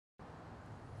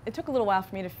It took a little while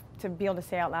for me to be able to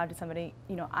say out loud to somebody,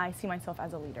 you know, I see myself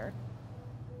as a leader.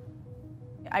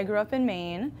 I grew up in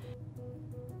Maine.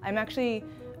 I'm actually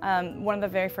one of the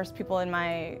very first people in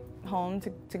my home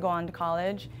to go on to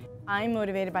college. I'm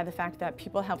motivated by the fact that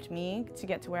people helped me to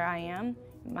get to where I am.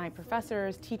 My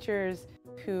professors, teachers,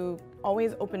 who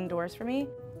always opened doors for me.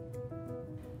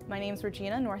 My name's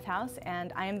Regina Northouse,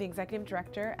 and I am the Executive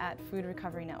Director at Food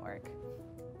Recovery Network.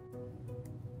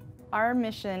 Our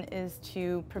mission is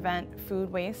to prevent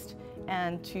food waste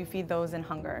and to feed those in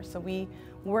hunger. So we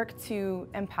work to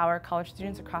empower college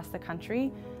students across the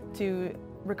country to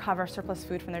recover surplus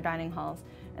food from their dining halls,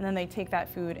 and then they take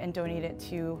that food and donate it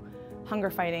to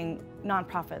hunger-fighting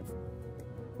nonprofits.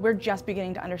 We're just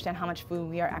beginning to understand how much food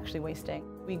we are actually wasting.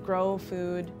 We grow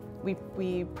food,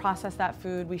 we process that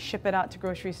food, we ship it out to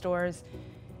grocery stores,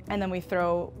 and then we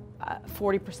throw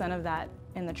 40% of that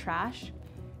in the trash.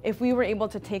 If we were able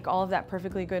to take all of that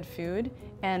perfectly good food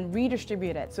and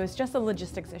redistribute it, so it's just a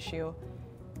logistics issue,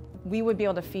 we would be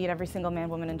able to feed every single man,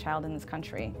 woman, and child in this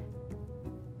country.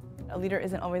 A leader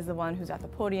isn't always the one who's at the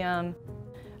podium.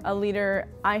 A leader,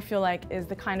 I feel like, is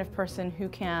the kind of person who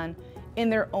can, in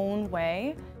their own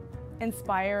way,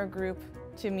 inspire a group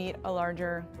to meet a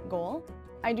larger goal.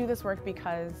 I do this work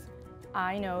because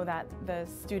I know that the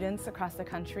students across the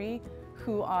country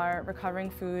who are recovering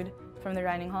food from their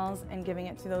dining halls and giving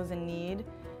it to those in need,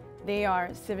 they are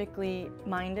civically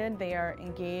minded, they are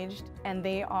engaged, and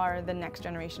they are the next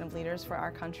generation of leaders for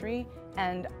our country,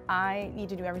 and I need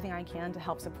to do everything I can to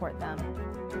help support them.